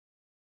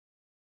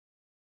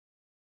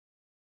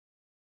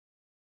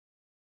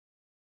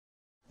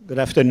Good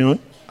afternoon.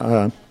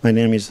 My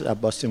name is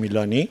Abbas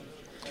Milani.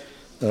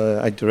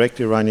 I direct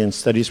the Iranian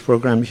Studies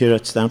program here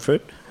at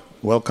Stanford.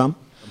 Welcome.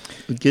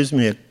 It gives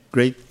me a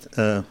great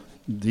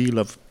deal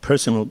of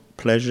personal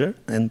pleasure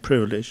and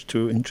privilege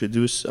to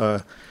introduce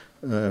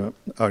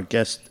our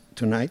guest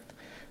tonight.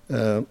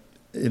 It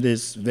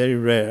is very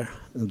rare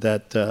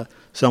that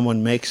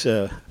someone makes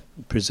a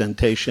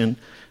presentation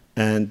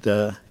and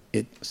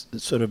it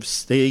sort of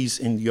stays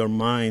in your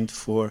mind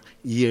for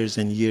years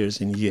and years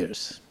and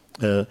years.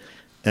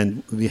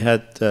 And we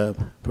had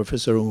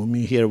Professor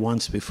Omoumi here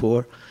once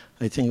before,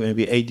 I think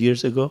maybe 8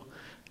 years ago,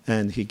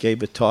 and he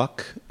gave a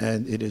talk,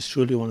 and it is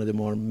truly one of the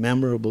more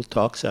memorable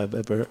talks I've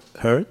ever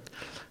heard,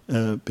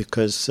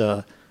 because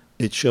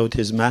it showed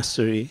his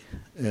mastery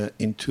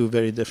in two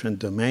very different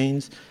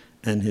domains,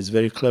 and his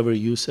very clever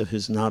use of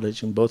his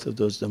knowledge in both of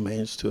those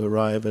domains to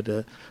arrive at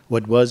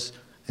what was,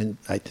 and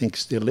I think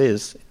still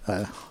is,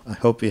 I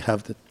hope we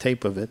have the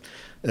tape of it,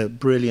 a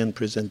brilliant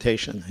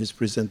presentation. His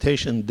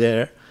presentation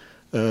there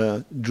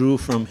drew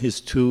from his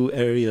two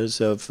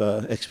areas of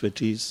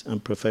expertise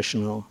and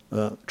professional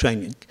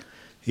training.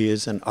 He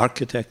is an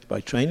architect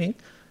by training.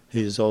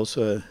 He is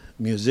also a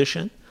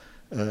musician,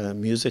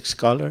 music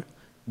scholar,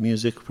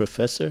 music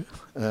professor,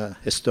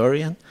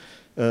 historian,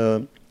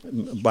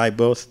 by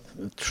both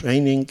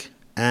training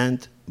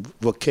and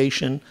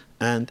vocation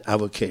and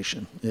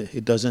avocation.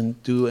 He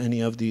doesn't do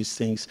any of these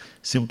things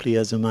simply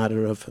as a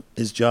matter of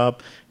his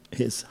job.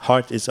 His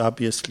heart is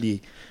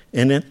obviously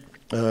in it.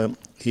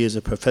 He is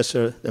a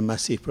professor, a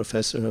Massey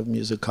Professor of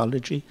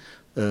Musicology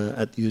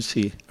at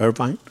UC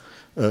Irvine.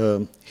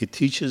 He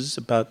teaches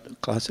about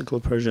classical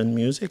Persian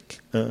music,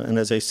 and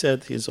as I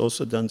said, he's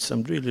also done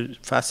some really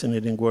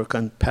fascinating work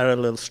on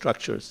parallel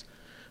structures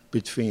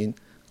between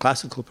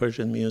classical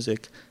Persian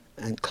music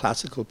and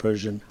classical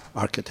Persian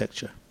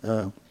architecture.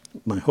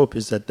 My hope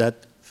is that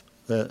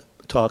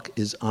talk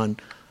is on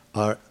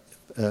our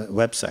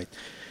website.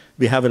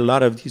 We have a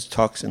lot of these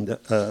talks in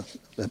the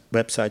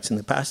websites in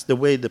the past. The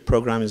way the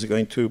program is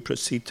going to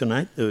proceed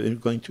tonight, we're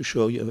going to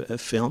show you a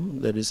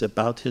film that is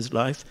about his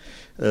life.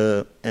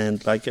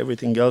 And like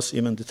everything else,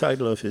 even the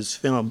title of his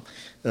film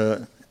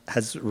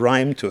has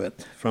rhyme to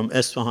it, from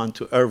Isfahan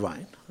to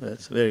Irvine.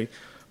 It's very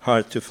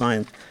hard to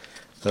find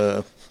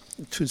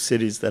two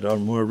cities that are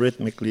more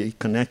rhythmically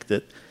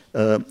connected.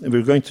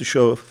 We're going to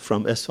show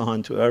from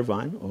Isfahan to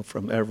Irvine, or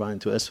from Irvine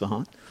to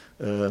Isfahan.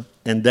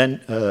 And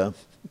then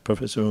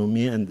Professor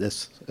Omoumi and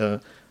this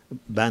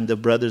band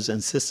of brothers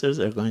and sisters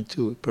are going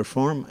to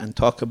perform and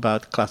talk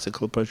about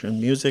classical Persian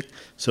music.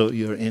 So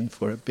you're in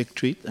for a big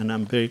treat, and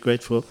I'm very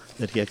grateful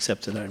that he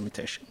accepted our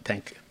invitation.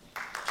 Thank you.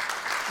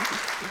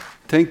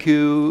 Thank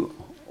you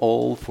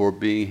all for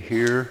being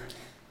here.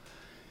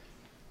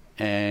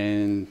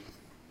 And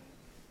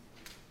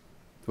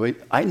wait,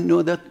 I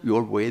know that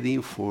you're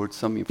waiting for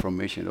some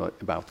information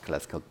about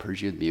classical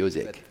Persian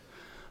music.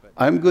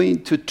 I'm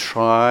going to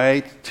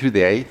try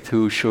today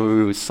to show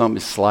you some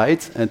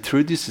slides, and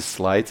through these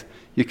slides,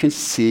 you can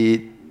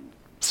see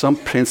some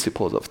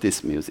principles of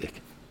this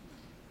music.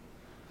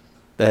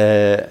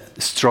 The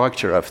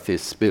structure of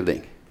this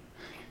building.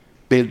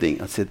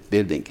 I said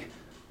building.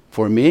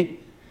 For me,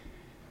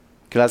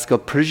 classical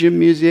Persian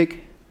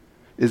music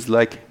is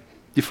like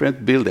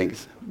different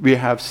buildings. We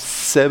have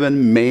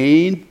 7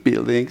 main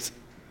buildings,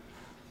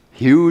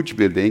 huge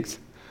buildings,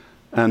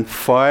 and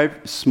 5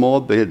 small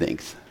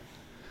buildings.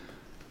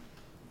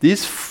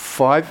 These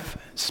 5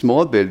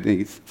 small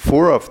buildings,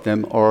 4 of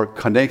them are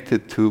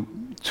connected to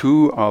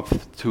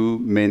 2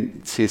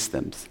 main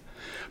systems.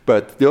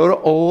 But they are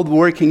all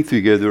working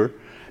together.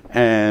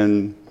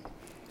 And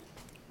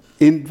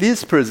in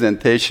this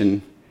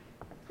presentation,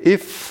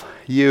 if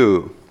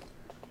you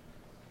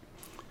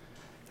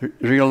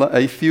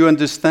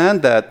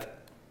understand that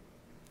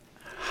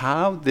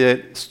how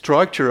the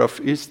structure of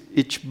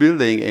each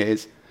building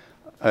is,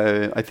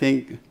 I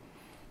think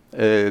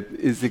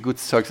is a good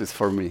success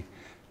for me.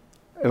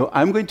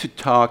 I'm going to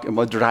talk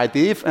about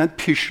Radif and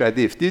Pish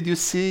Radif. Did you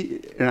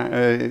see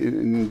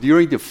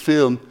during the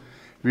film,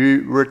 we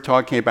were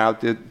talking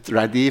about the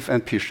Radif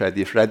and Pish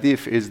Radif.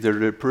 Radif is the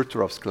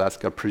repertoire of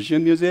classical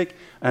Persian music,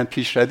 and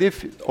Pish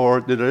Radif, or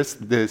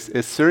there's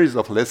a series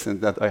of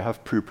lessons that I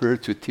have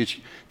prepared to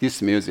teach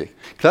this music.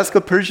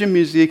 Classical Persian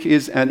music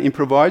is an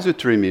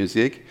improvisatory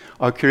music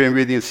occurring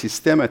within a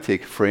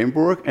systematic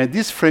framework, and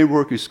this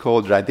framework is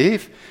called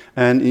Radif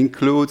and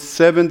includes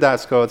 7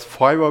 dasgahs,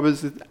 5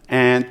 opposites,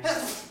 and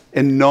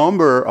a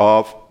number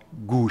of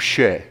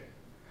gushe.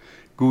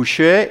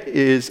 Gushe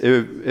is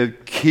a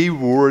key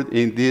word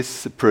in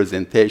this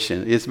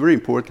presentation. It's very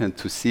important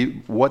to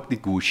see what the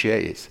gushe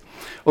is.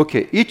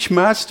 Okay, each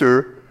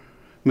master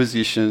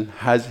musician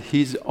has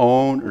his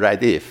own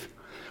radif.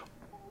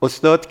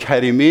 Ustad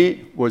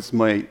Karimi was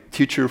my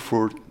teacher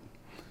for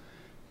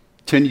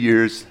 10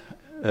 years,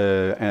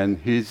 and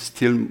he's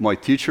still my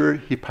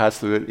teacher. He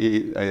passed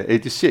away at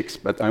 86,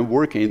 but I'm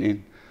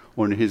working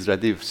on his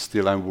radif.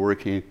 Still, I'm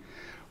working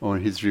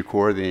on his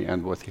recording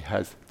and what he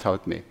has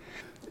taught me.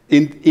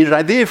 In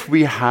Radif,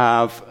 we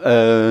have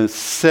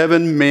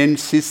 7 main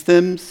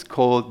systems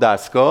called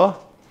dasgah,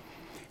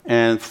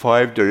 and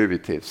 5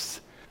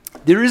 derivatives.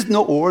 There is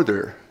no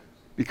order,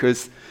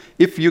 because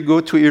if you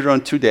go to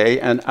Iran today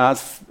and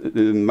ask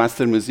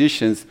master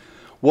musicians,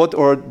 what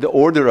are the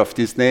order of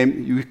this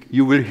name,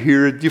 you will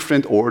hear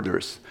different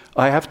orders.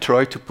 I have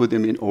tried to put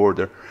them in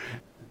order.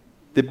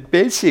 The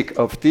basic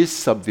of this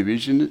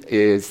subdivision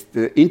is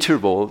the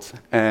intervals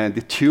and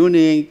the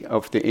tuning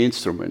of the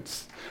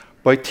instruments.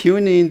 By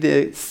tuning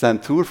the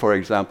santur, for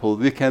example,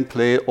 we can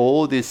play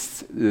all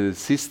these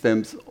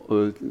systems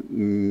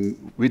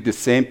with the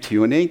same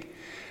tuning.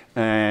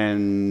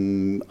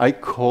 And I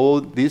call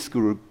this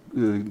group,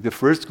 the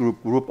first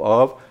group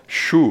of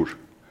Shur.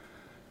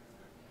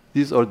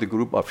 These are the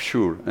group of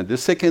Shur. And the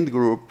second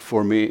group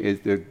for me is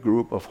the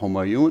group of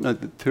Humayun.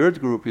 And the third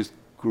group is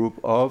group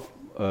of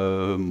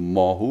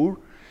Mahur.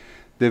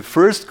 The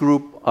first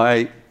group,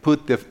 I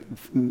put the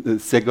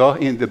segah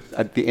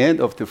at the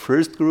end of the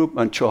first group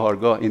and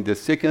chahargah in the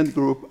second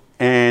group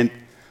and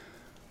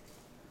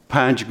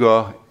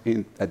panjgah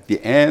at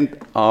the end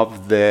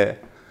of the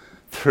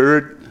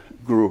third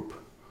group.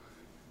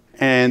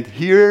 And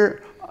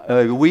here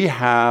we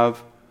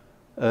have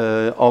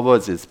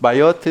avazes,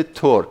 bayat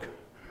Turk.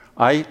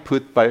 I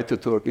put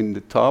bayat Turk in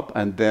the top,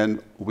 and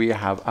then we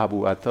have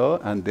Abu Atta,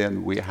 and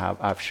then we have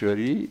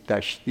Afshari,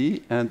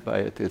 Dashti, and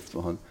bayat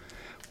Isfahan.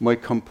 My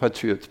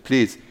compatriots,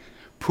 please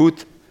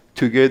put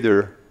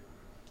together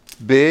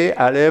B,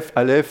 Aleph,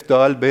 Aleph,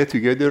 Dal, B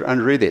together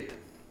and read it.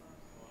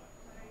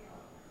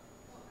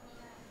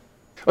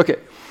 Okay,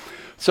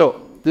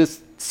 so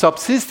this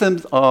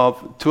subsystems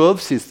of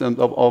 12 systems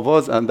of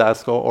avaz and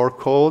dastgah are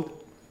called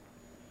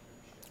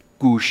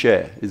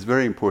gushe. It's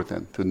very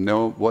important to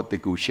know what the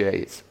gushe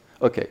is.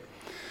 Okay,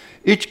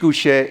 each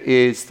gushe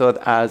is taught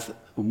as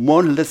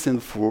one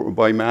lesson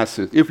by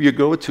masters. If you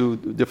go to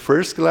the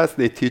first class,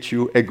 they teach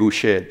you a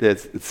gushe.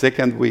 The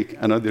second week,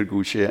 another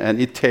gushe, and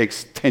it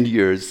takes 10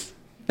 years,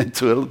 and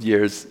 12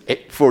 years,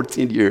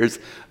 14 years,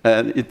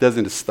 and it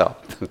doesn't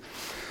stop.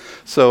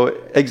 So,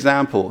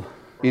 example,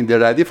 in the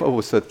Radif of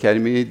Ustad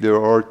Karimi, there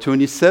are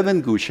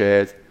 27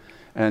 gushes,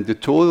 and the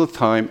total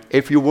time,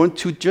 if you want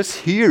to just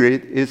hear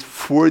it, is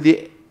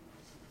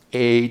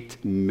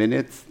 48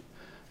 minutes,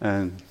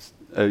 and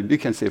you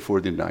can say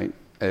 49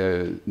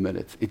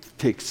 minutes. It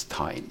takes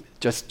time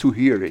just to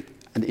hear it.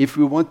 And if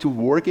you want to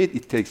work it,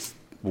 it takes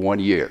 1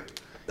 year.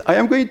 I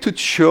am going to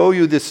show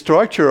you the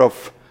structure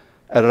of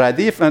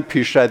Radif and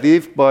Pish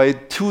Radif by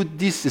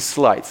these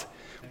slides.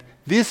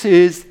 This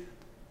is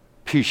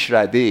Pish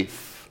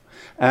Radif.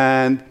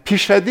 And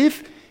Pish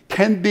Radif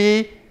can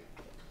be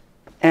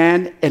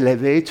an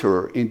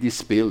elevator in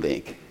this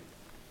building.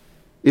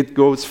 It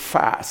goes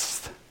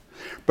fast.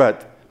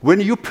 But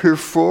when you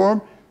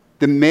perform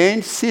the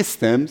main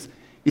systems,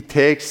 it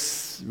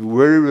takes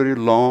very, very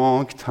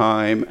long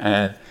time,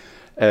 and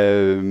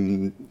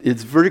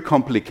it's very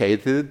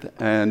complicated,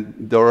 and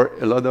there are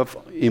a lot of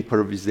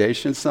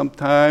improvisation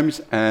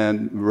sometimes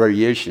and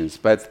variations.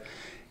 But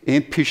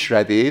in Pish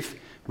Radif,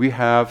 we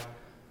have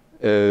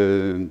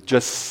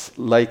just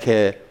like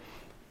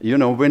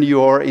when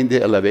you are in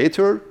the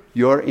elevator,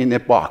 you are in a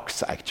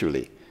box,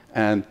 actually.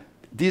 And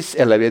this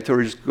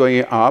elevator is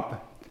going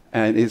up,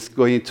 and it's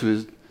going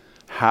to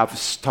have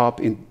stop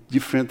in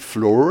different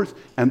floors,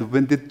 and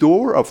when the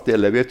door of the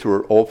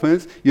elevator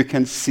opens, you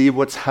can see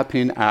what's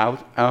happening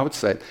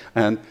outside.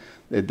 And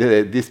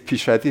this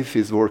Pish Radif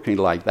is working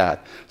like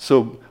that.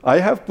 So I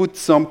have put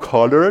some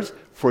colors.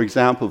 For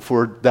example,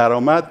 for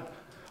Daramad,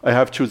 I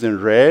have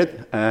chosen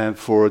red, and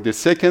for the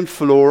second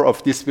floor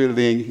of this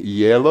building,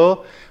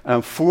 yellow,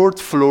 and fourth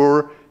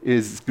floor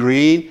is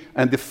green,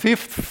 and the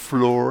fifth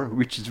floor,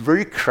 which is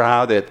very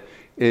crowded,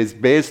 is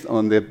based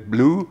on the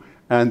blue,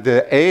 and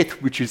the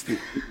eighth, which is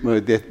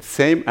the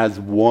same as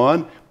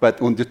 1,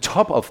 but on the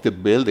top of the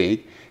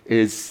building,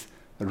 is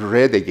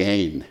red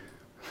again.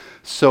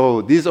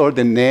 So these are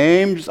the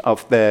names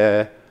of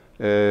the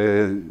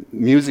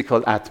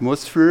musical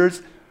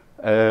atmospheres.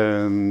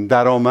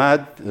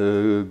 درآمد،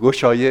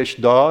 گشایش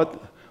داد،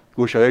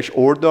 گشایش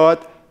اور داد،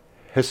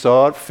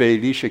 حصار،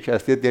 فعلی،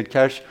 شکسته،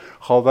 دلکش،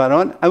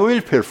 خاوران, and we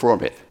will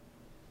perform it.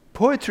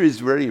 Poetry is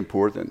very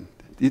important.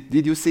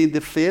 Did you see in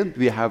the film?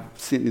 We have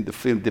seen in the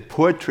film, the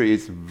poetry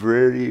is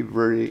very,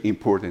 very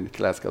important in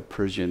classical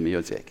Persian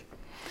music.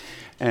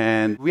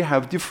 And we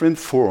have different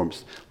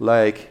forms,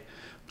 like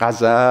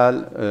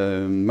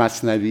غزل،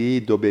 مثنوی،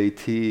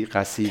 دوبیتی،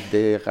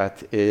 قصیده،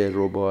 قطعه،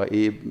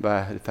 رباعی،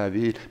 بحر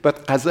طویل.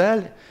 But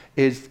غزل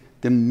is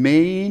the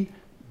main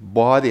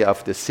body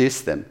of the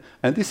system.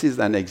 And this is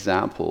an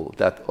example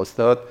that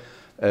Ustad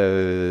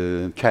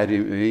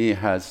Karimi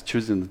has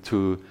chosen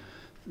to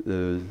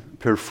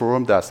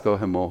perform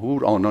دستگاه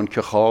ماهور. آنان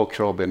که خاک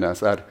را به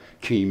نظر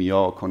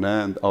کیمیا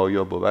کنند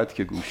آیا بود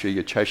که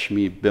گوشه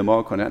چشمی به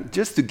ما کنند.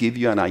 Just to give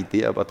you an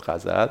idea about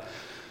غزل,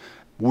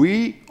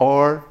 we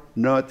are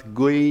not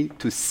going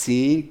to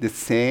sing the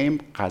same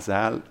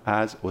ghazal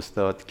as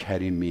Ustad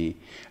Karimi.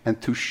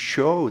 And to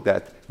show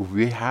that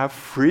we have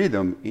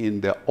freedom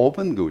in the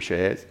open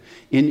gushes,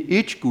 in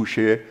each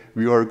gushe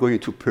we are going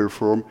to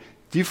perform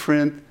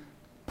different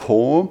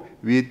poem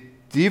with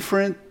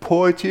different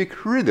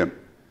poetic rhythm.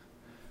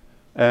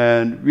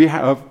 And we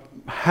have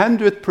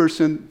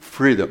 100%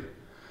 freedom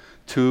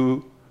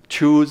to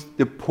choose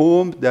the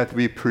poem that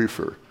we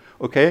prefer.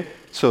 Okay?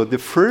 So the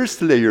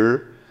first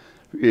layer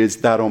is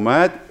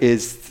daromad,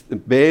 is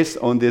based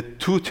on the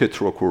two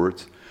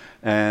tetrachords.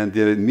 And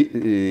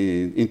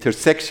the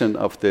intersection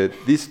of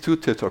these two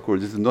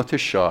tetrachords is not a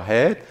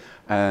shahed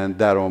and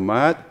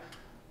daromad.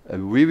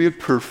 We will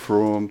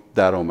perform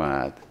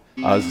daromad.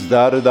 Az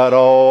dar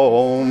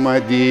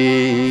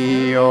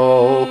آمدی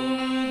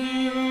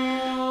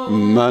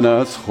من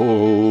از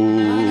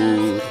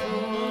خود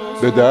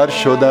به در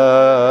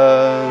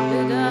شدم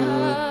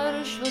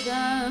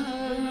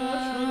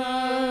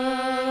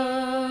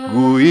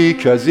گویی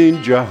که از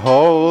این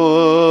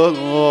جهان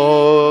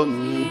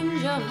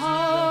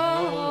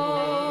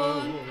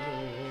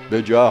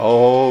به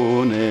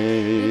جهان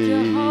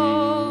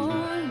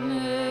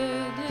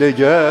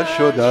دگر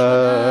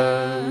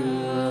شدم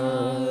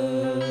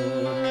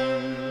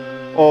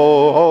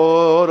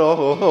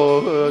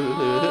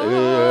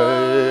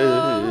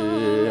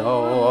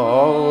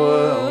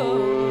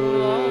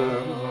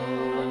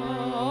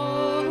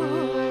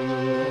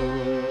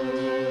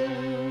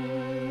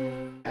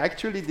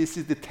Actually, this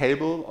is the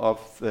table of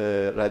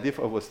Radif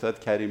of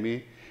Ustad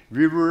Karimi.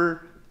 We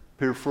were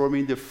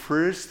performing the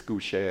first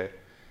gushe.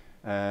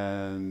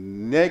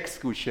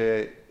 Next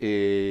gushe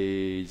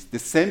is the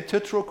same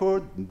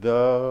tetrachord,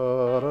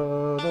 da,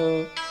 da,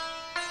 da.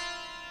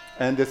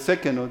 And the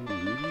second one,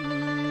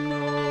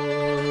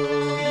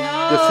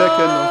 the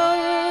second one,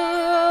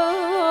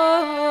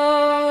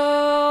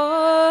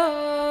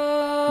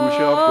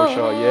 gushe of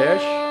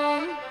گشایش.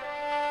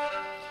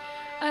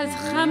 از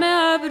خم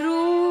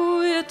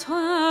ابروی تو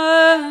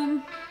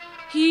هم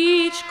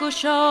هیچ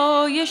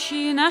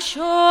گشایشی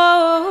نشد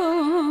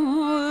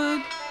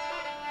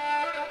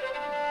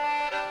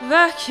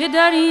و که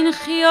در این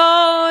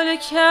خیال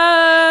کج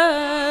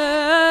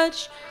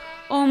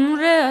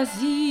عمر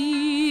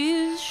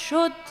عزیز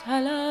شد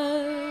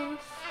تلف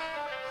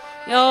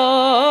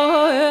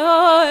یا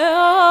یا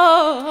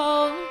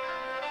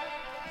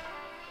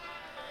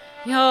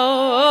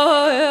یا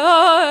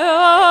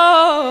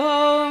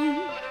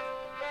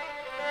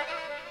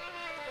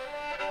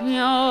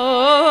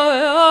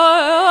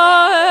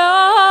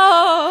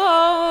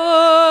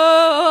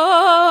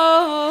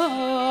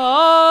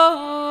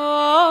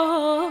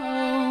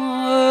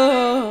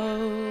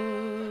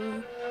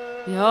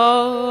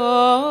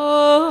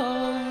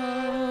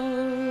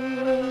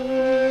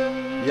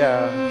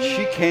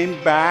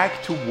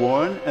Back to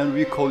one, and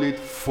we call it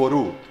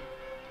furud.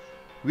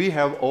 We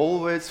have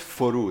always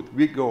furud.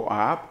 We go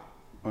up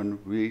and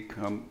we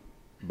come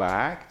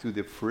back to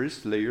the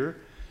first layer.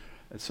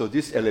 So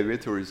this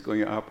elevator is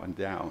going up and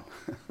down.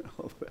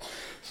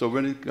 So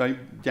when it's going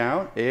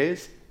down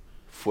is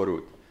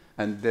furud.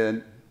 And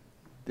then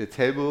the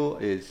table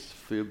is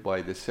filled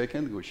by the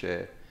second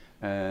gushe.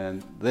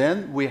 And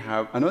then we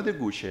have another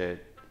gushe.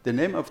 The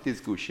name of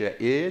this gushe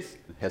is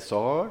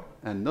Hesar,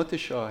 and not the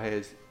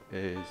shahed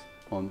is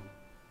on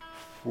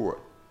fourth.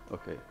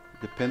 Okay,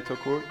 the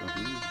pentachord.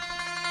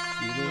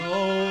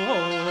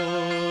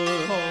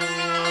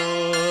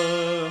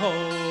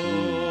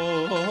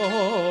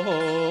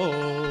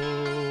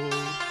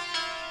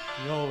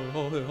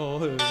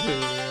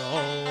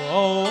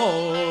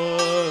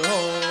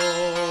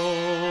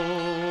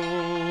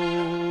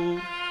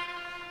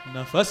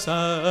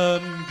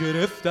 نفسم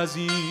گرفت از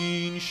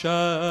این شب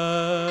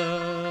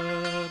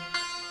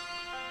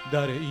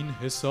در این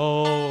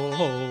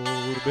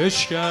حصار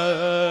بشکن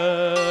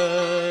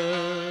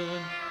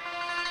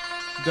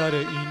در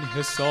این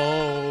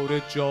حصار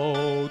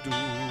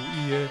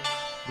جادویی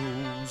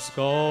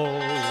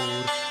روزگار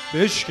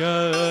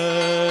بشکن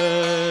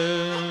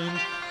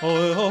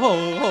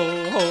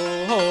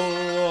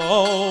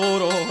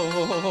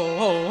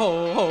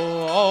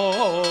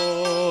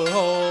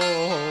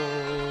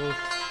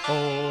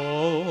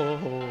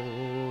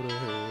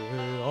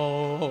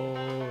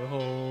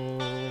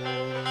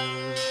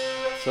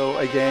So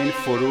again,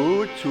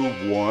 furud to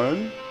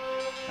one,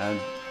 and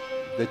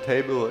the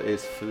table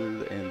is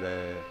filled in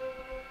the.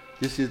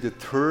 This is the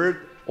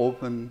third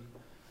open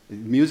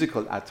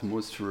musical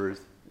atmosphere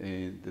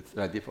in the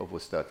Radif of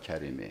Ustad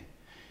Karimi,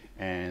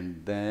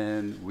 and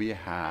then we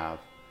have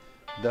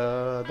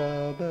da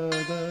da da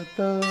da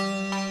da.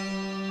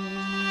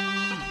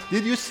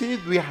 Did you see?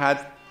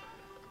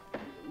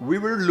 We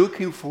were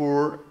looking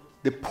for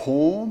the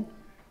poem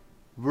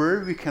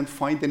where we can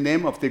find the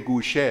name of the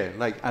gushe,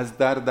 like از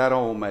در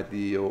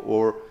آمدی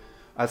or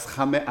از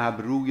خم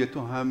ابروی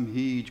تو هم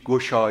هیچ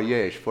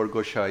گشایش, for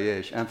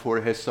گشایش, and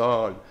for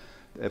Hesar,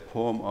 a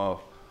poem of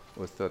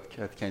Ustad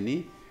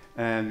Katkani.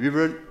 And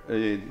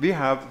we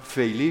have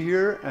Feili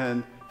here,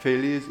 and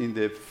Feili is in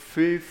the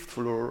 5th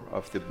floor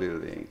of the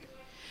building.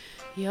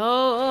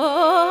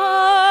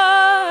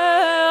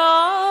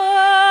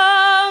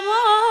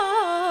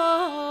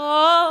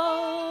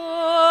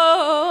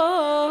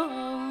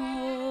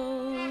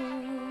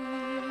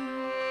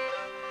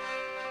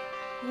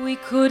 We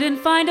couldn't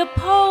find a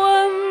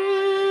poem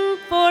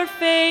for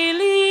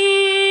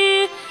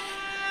Feili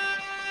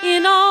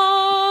in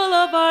all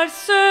of our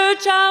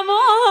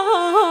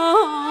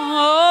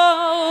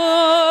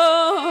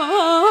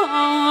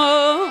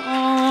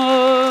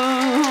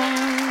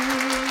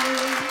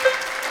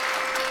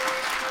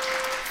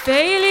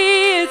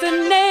Faili is the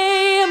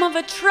name of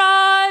a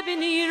tribe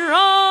in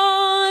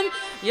Iran.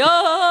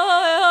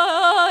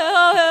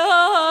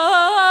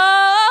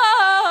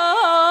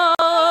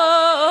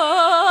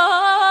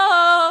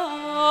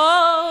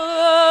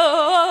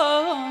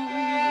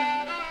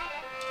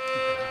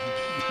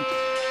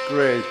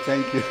 Great,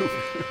 thank you.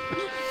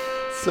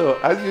 So,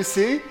 as you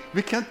see,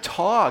 we can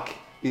talk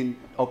in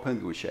open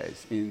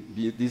gushes, in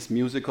these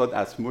musical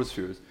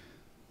atmospheres.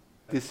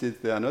 This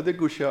is another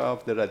gushe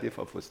of the Radif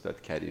of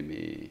Ustad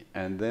Karimi.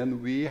 And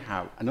then we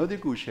have another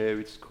gushe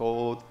which is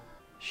called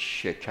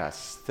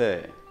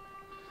Shekaste.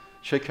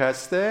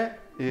 Shekaste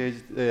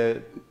is,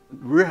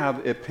 we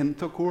have a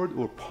pentachord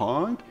or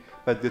pong,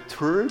 but the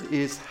third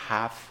is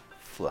half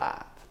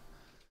flat.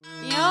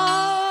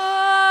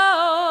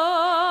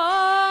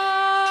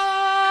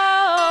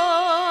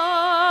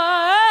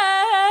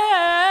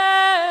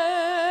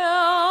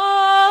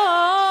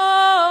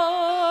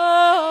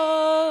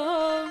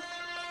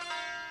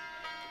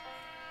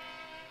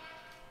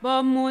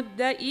 با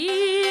مدعی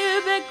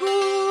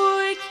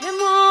بگوی که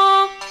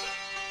ما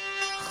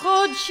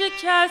خود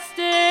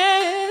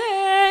شکسته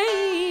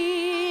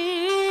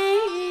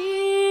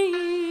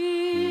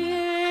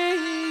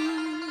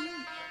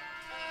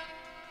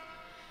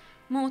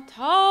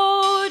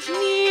محتاج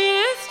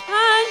نیست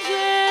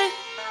پنجه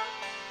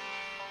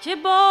که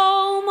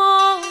با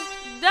ما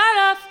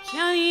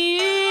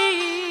درافکنی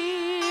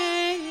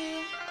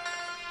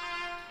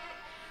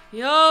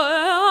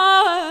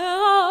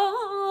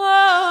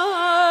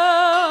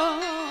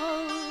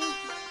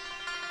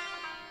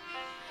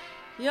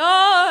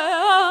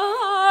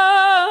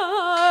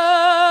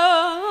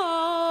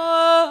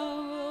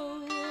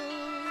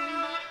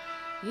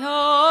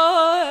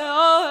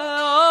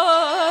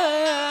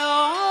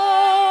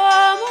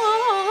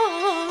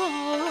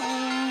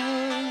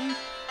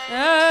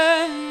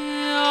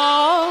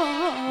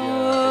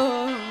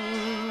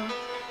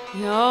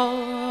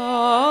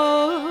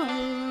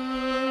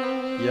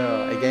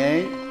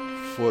Again,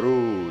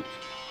 furud.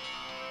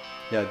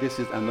 This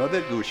is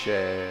another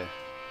gushe.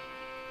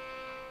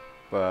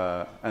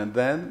 And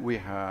then we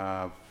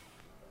have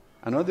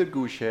another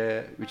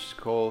gushe which is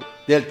called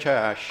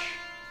delkash.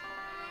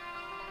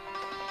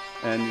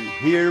 And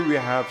here we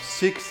have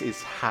 6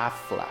 is half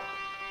flat.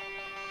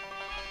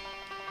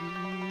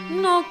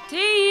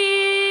 نکته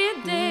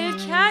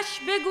دلکش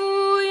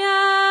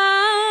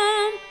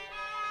بگویم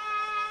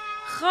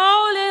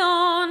خال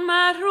آن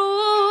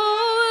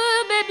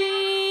محروم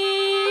ببین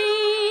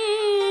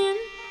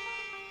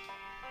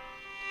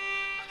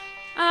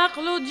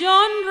عقل و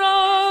جان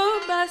را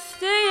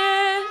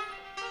بسته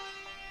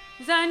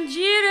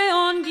زنجیر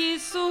آن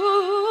گیسو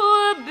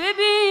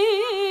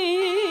ببین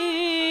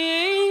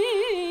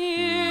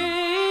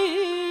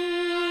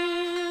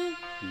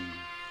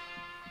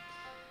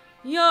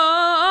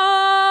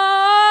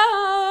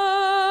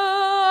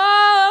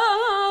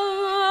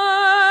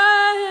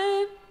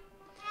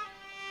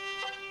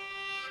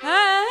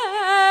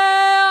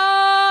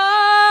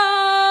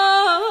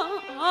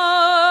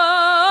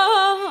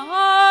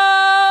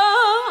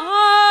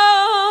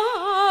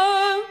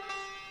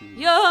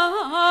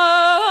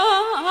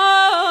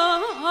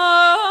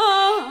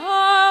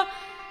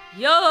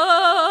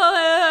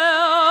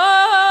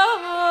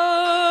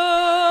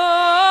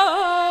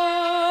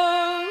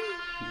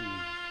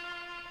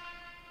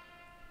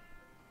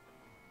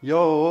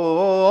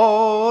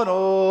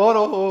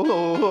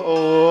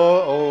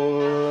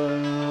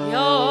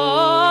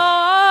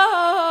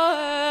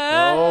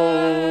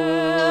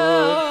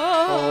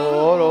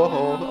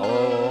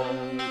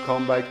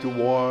Come back to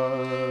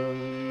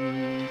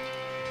one.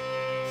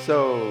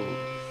 So,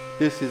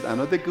 this is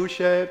another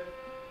gushe.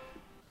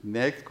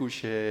 Next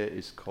gushe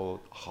is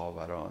called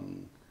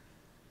Havaran.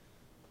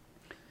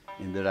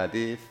 In the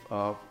Radif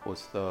of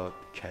Ustad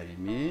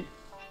Karimi.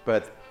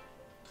 But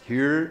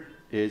here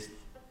is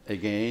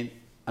again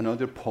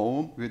another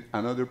poem with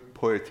another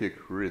poetic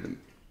rhythm.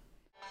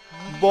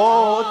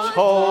 با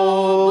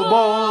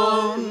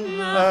تابان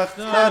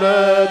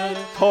اخترت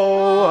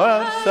تا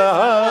هر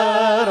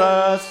سحر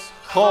از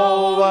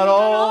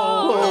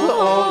خاوران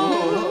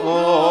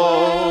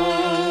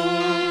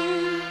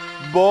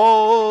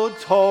با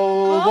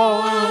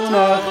تابان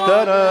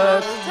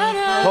اخترت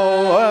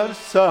تا هر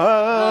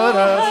سحر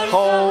از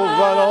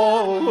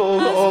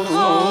خاوران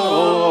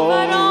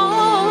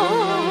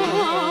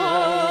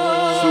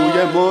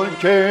سوی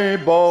ملک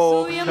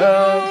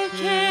باختر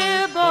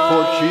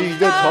خورشید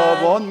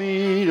تابان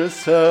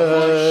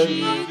میرسد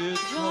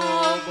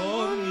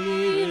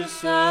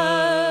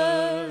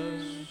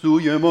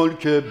سوی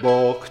ملک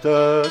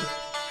باختر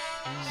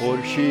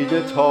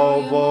خورشید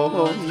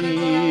تابان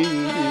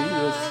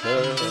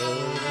میرسد.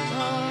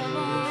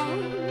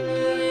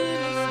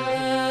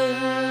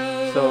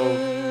 So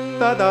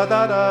da da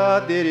da da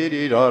di di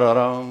di da da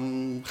ram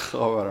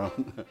Khavaran.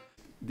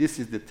 This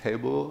is the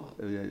table,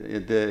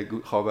 the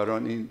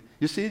Khavaran.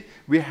 You see,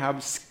 we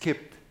have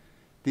skipped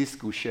these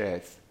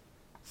gouches.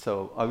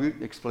 So I will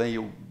explain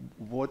you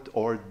what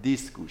are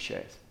these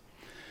gouches.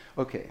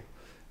 Okay,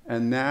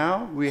 and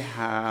now we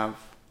have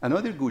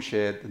another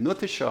gouche, the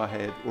note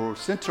shahed or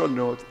central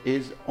note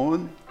is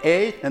on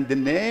 8, and the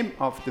name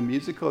of the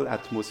musical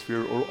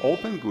atmosphere or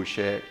open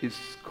gouche is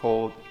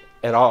called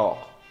Iraq.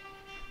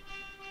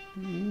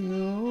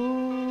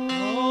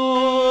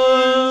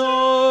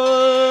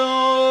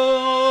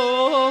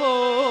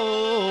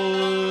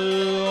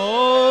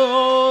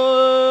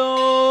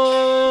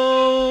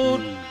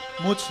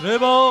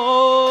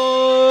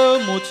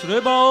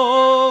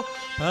 مطربا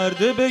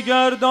پرده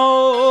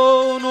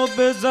بگردان و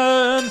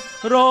بزن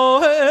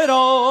راه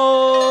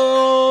عراق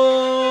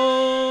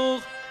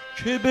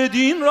که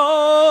بدین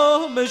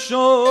راه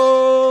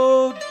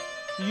بشد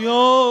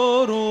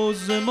یار و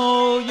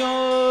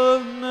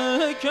زمایم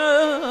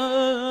نکرد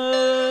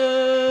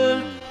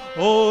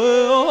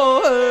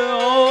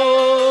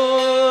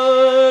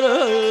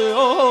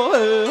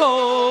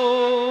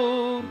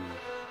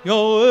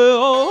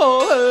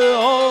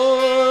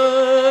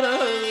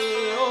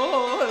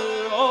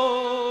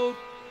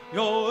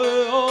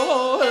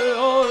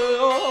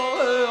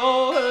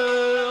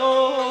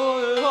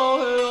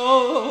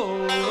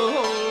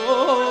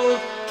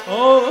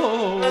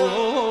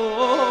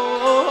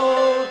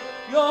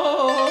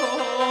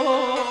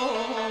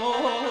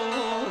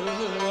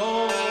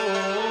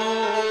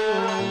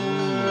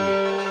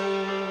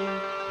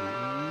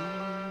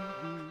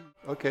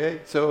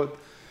Okay, so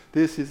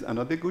this is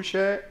another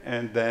gouche,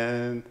 and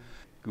then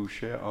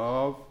gouche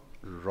of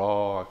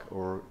rock,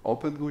 or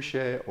open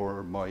gouche,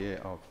 or maye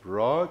of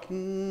rock.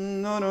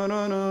 No, no,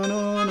 no, no,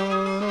 no,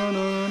 no, no,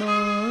 no,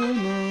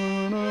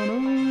 no, no,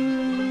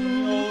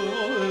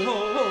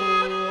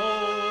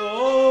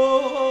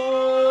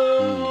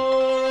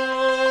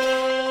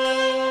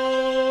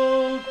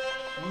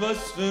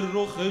 وصف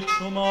رخ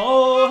چو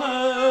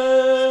ماهش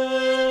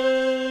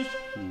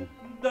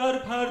در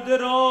پرده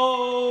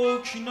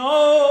راک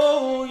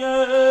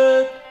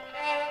ناید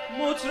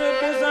مطرب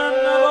بزن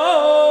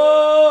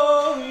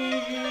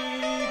نوایی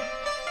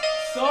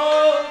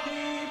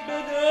ساقی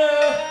بده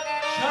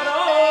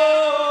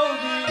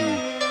شرابی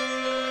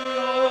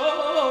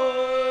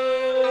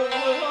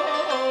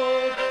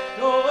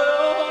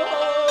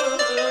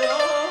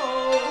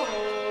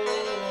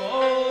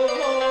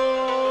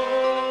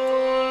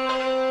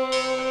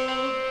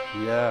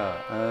Yeah,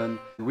 and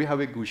we have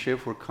a gouche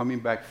for coming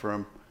back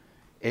from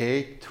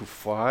 8 to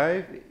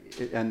 5,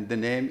 and the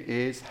name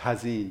is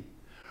Hossein.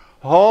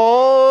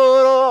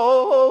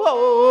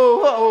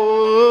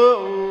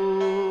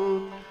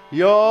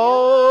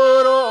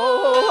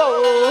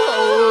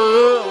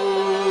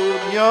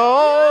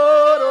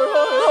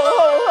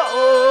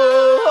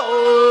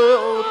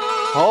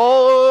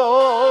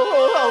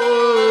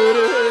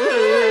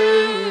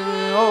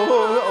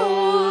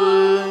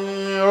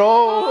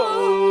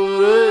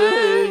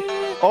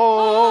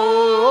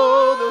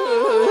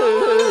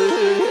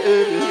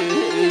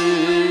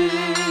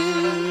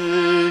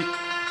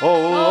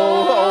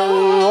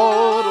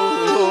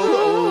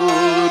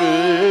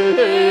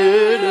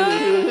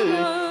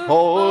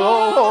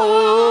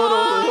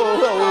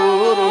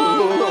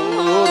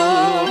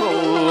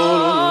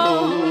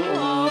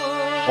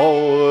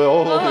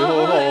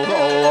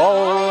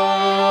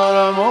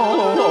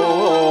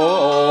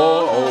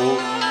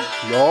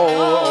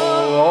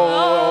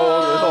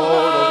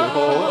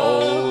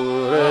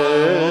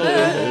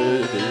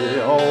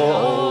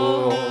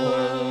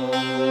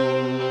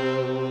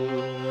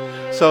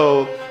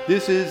 So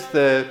this is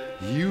the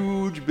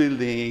huge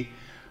building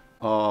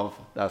of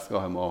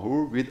Dastgah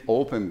Mahur with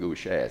open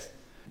gouches.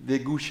 The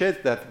gouches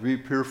that we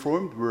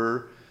performed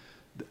were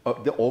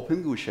the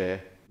open gouche.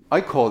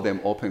 I call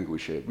them open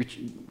gouche,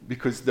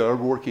 because they are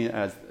working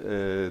as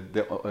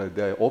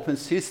the open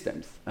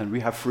systems, and we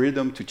have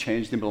freedom to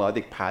change the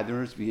melodic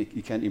patterns. We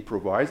can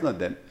improvise on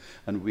them,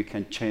 and we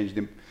can change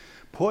the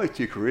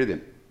poetic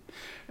rhythm.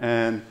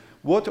 And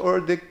what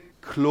are the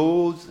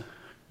closed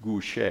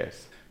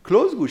gouches?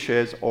 Closed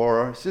gouches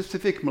are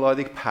specific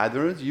melodic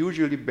patterns,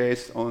 usually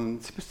based on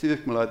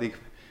specific melodic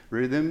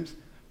rhythms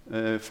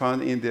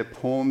found in the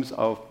poems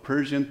of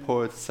Persian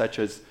poets such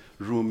as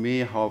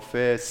Rumi,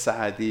 Hafiz,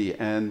 Saadi,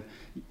 and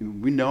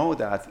we know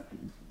that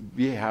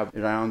we have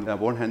around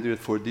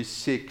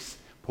 146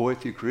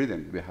 poetic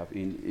rhythms we have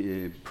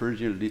in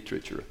Persian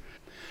literature.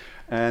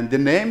 And the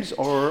names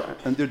are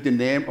under the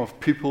name of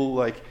people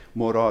like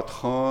Murad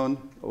Khan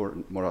or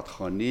Murad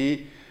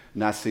Khani,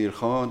 Nasir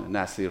Khan,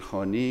 Nasir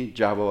Khani,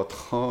 Jawad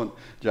Khan,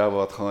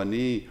 Jawad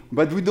Khani,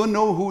 but we don't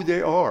know who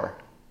they are.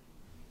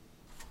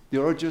 They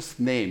are just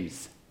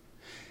names.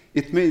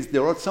 It means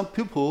there are some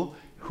people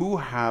who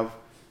have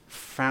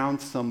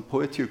found some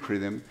poetic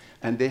rhythm,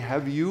 and they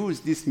have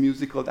used these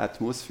musical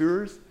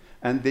atmospheres,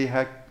 and they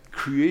have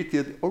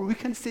created, or we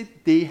can say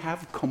they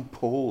have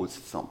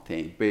composed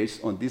something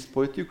based on this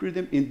poetic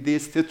rhythm in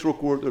this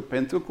tetrachord or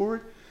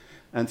pentachord,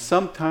 and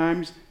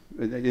sometimes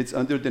it's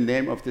under the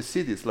name of the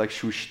cities like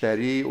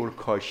Shushtari or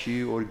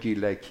Kashi or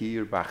Gilaki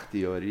or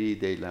Bakhtiyari,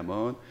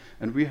 Deilaman,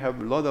 and we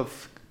have a lot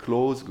of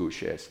closed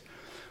gouches.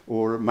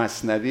 or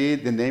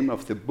Masnavi, the name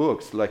of the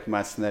books, like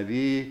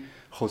Masnavi,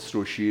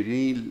 Khosrow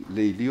Shirin,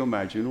 Layli و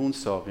Majnun,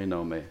 Saqi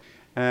Name.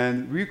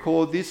 And we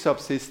call these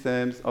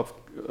subsystems of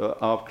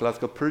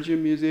classical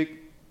Persian music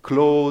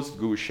closed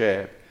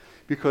gushe,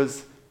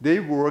 because they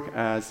work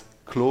as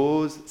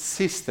closed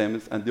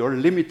systems and they are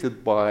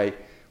limited by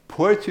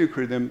poetic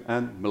rhythm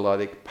and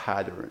melodic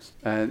patterns.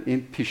 And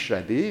in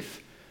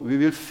Pishradif, we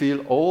will fill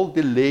all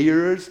the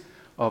layers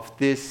of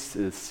this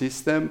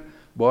system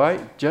by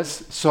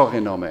just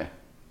Saqi Name.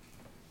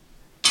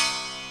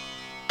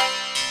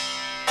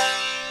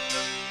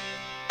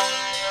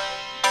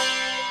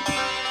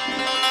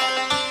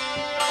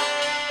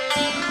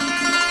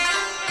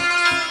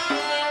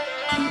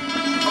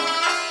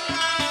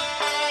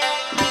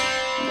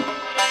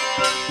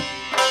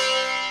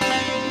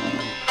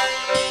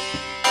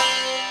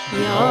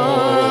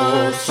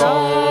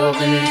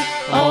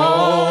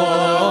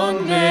 آن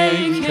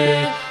می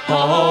که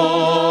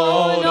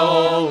حال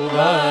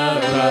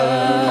آورد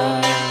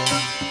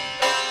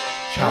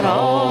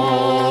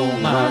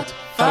کرامت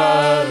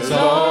فرزاید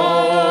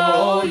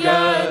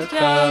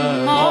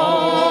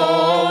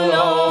کمال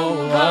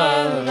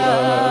آورد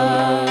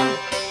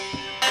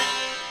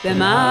به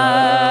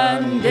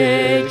من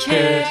ده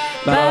که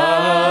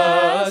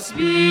بس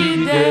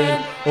بیده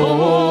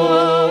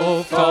افتاده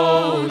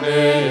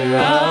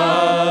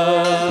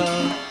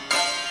ام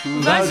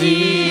و از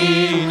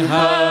این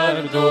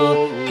هر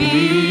دو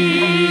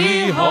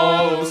بی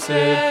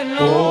حاصل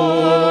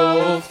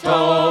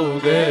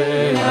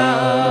افتاده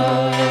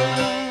ام.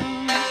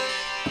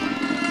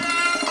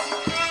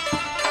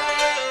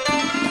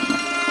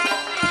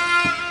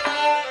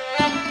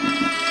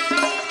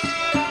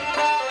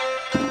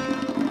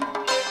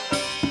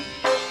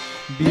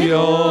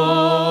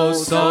 بیا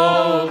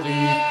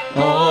ساقی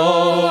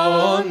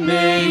آن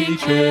می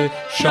که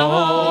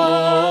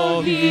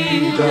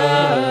شاهی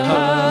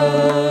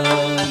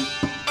دهم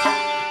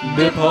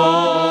به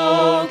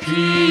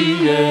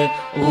پاکی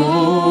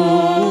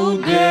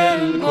او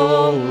دل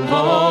گواهی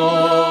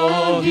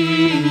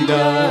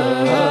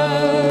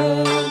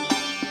دهم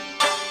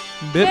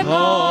به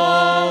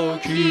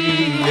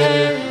پاکی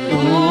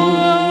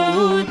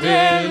او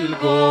دل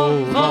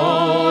گواهی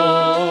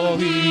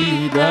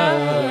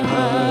دهم.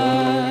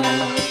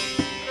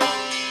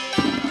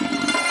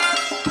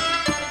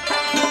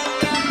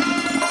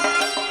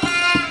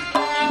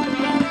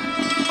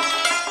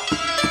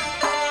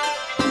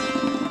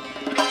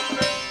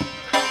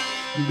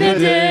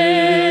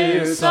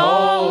 بده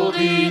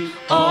ساقی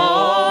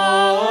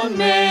آن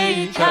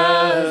می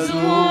کز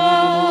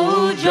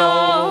او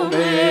جام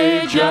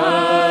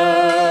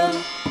جم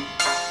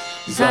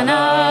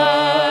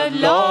زند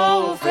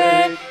لاف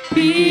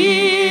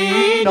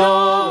بی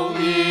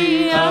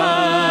نامی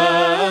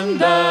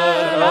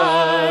اندر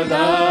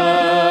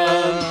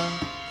عدم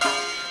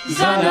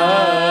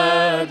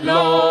زند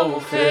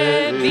لاف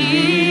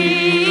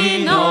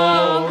بی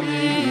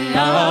نامی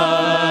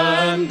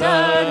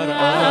اندر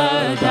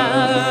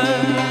عدم.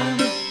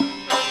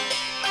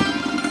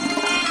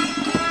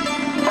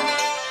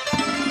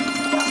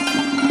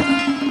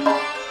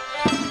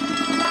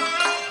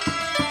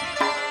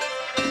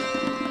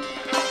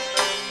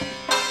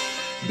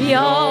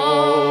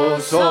 بیا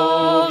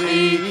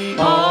ساقی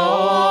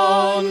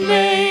آن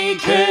می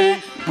که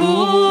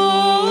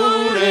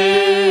حور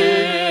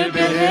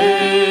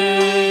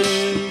بهشت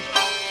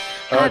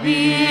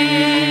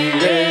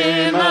عبیر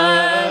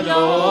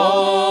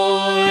ملائک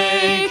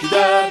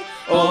در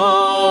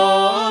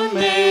آن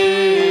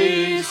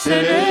می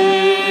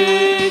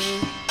سرشت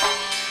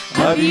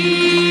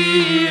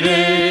عبیر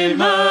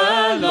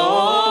ملائک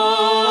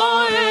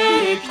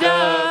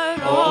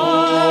در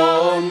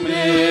آن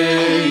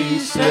می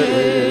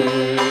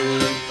سرشت.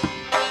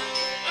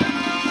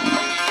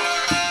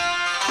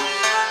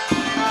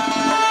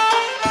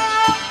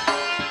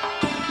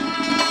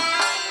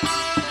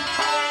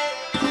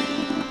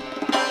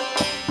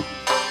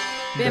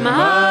 به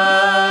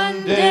من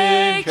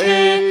ده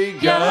که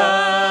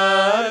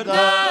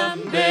گردم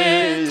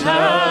به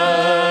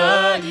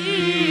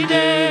تایید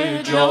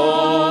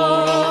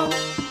جان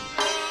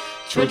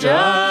چو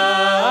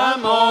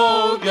جمع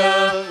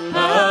آگه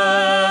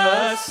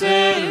از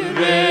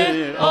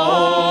سر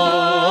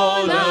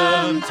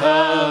عالم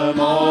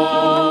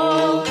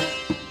تمام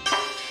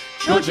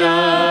چو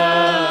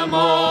جمع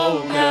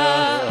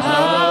آگه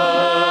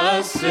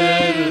از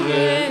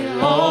سر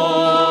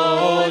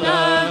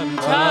عالم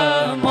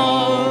تمام.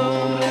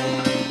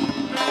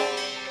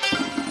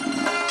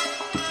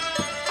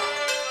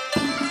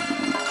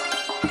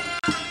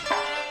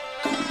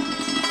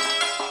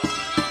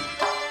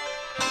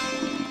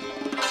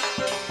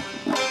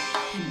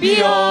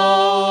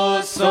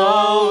 بیا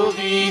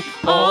ساقی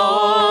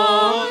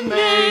آن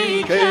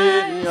می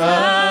که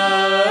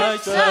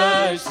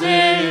عکسش ز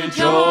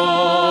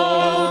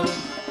جان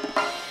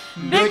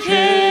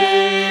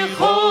بکه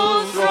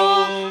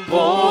خسرو و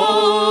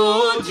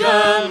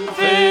جم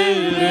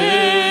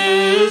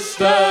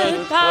فرستد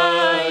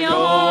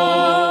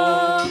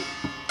پیام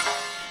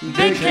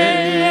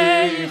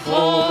بکه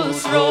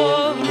خسرو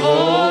و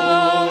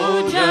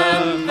جم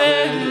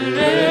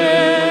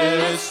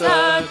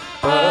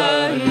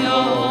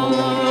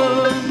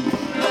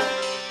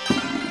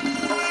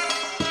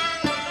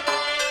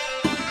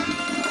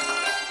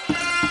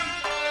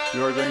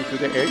You are going to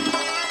the 8.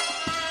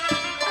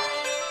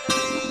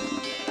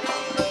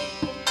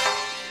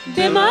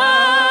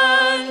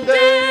 دمنده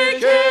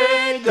که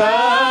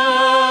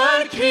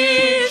در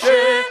کیش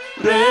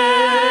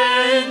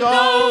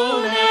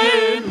رندان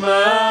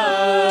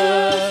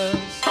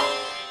مست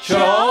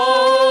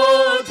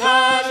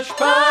چاتش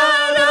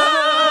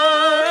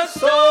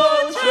پرست و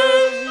چه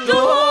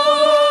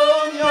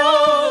دنیا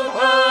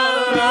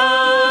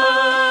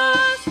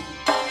پرست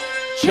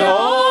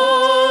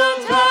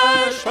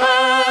چاتش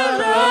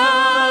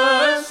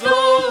پرست و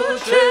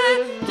چه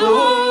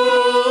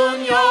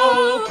دنیا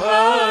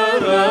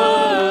پرست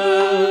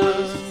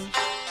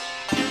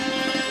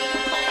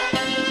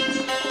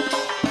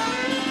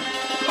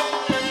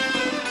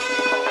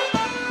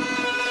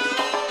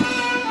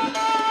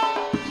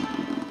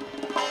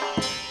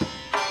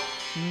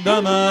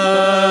دم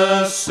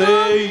از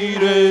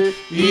سیر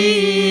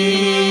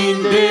این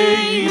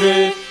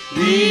دیر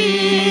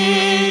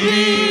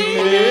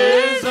دیرین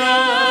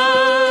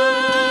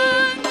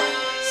زن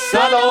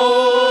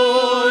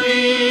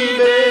سلایی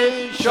به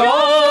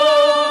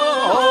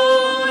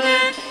شاهان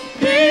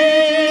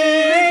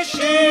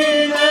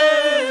پیشین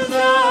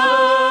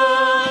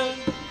زن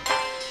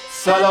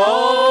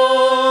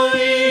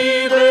سلایی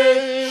به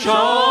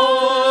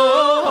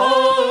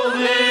شاهان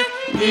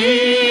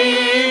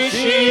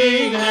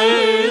پیشین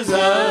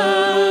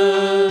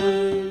زن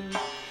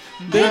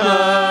به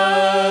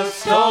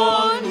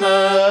مستان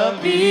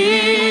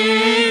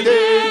نبید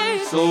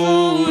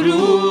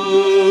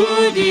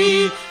سرودی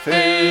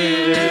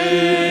فرست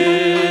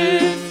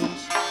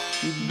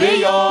به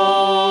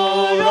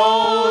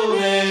یاران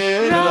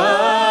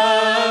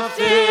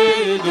رفته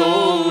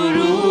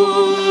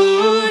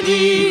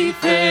درودی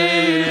فرست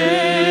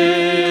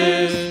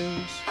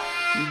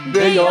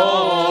به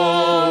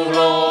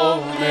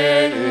یاران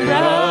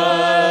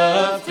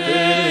رفته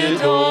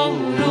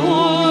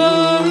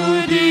درودی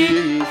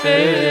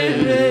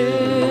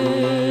فرست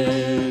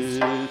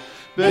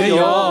به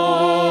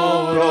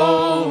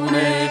یاران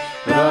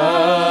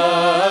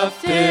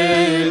رفته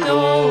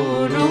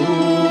درودی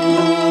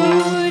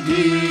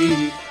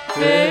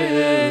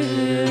فرست.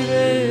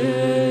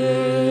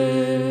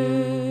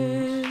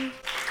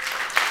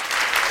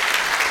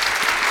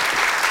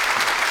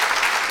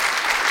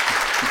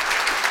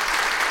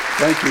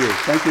 Thank you.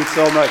 Thank you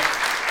so much.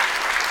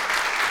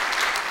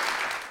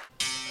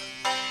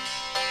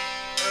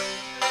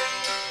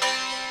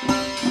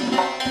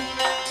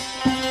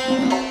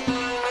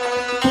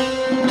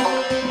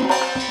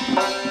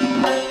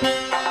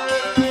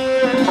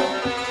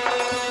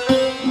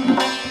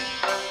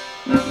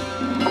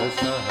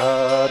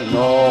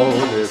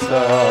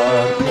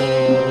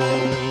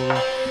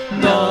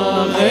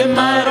 داغ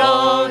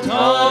مرا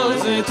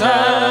تازه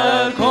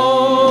تر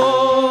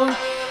کن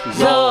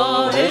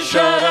زار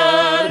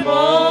شرر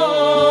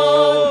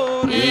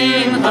با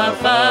این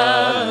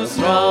قفس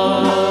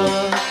را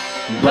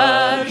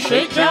بر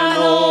شکن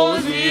و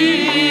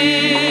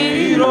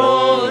زیر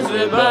و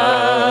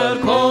زبر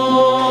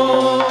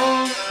کن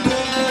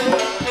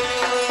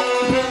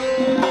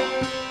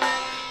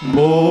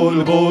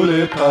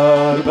بلبل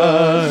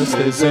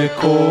پربسته ز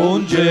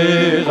کنج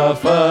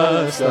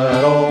قفس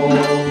درآی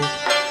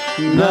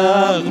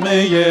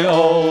نغمه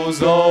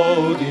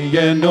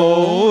آزادی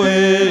نوع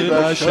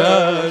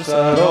بشر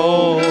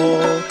سرای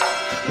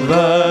و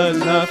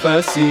از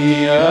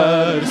نفسی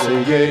عرصه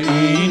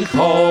این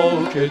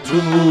خاک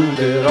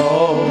توده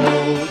را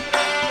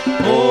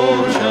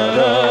پر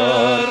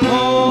شرر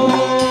کن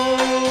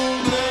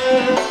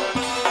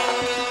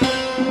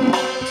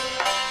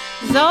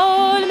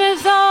ظلم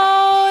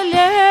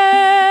ظالم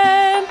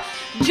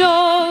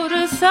جور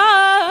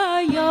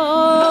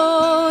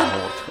سیاد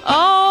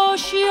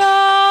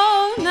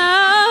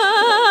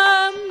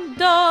آشیانم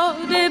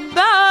داده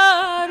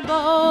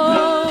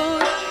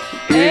برباد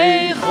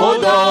ای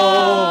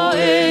خدا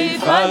ای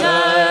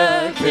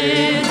فلک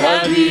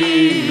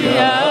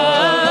طبیعت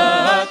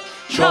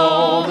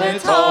شام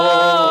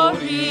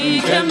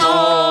تاریک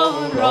ما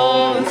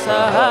را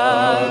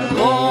سحر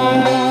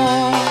کن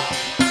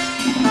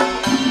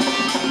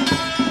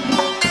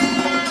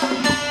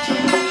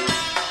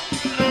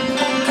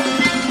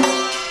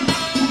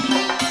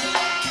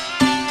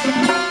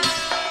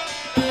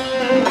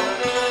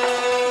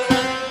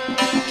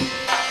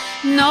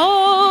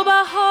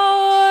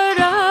نوبهار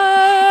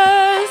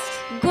است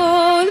گل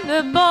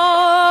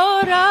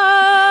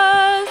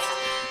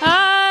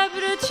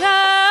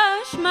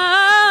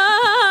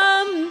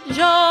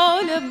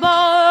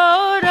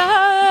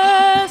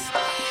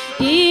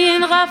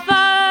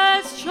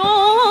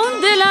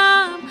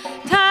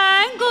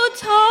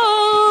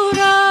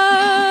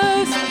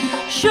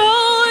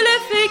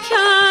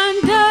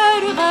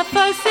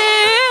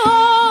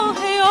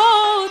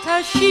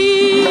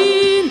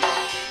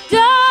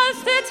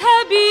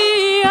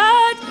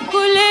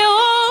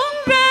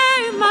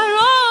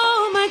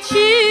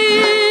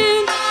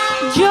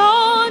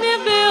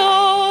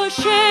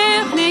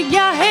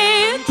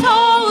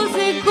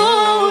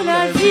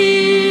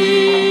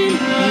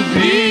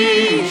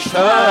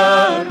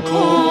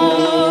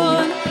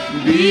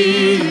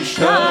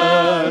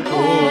بیشتر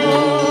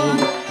کن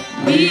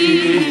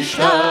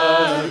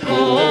بیشتر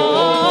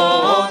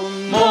کن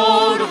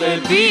مرغ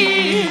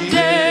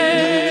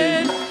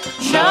بیدل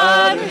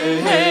شرح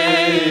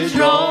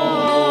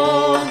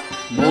هجران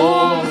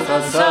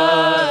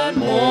مختصر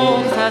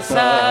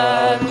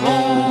مختصر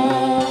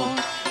کن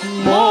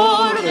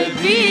مرغ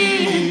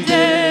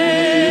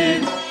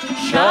بیدل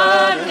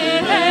شرح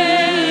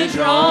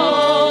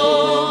هجران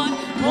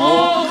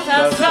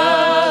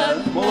مختصر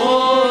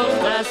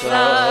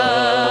مختصر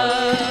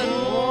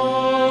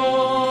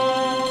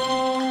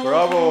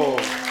Bravo.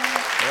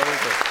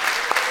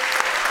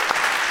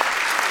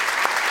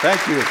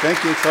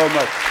 Thank you so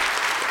much.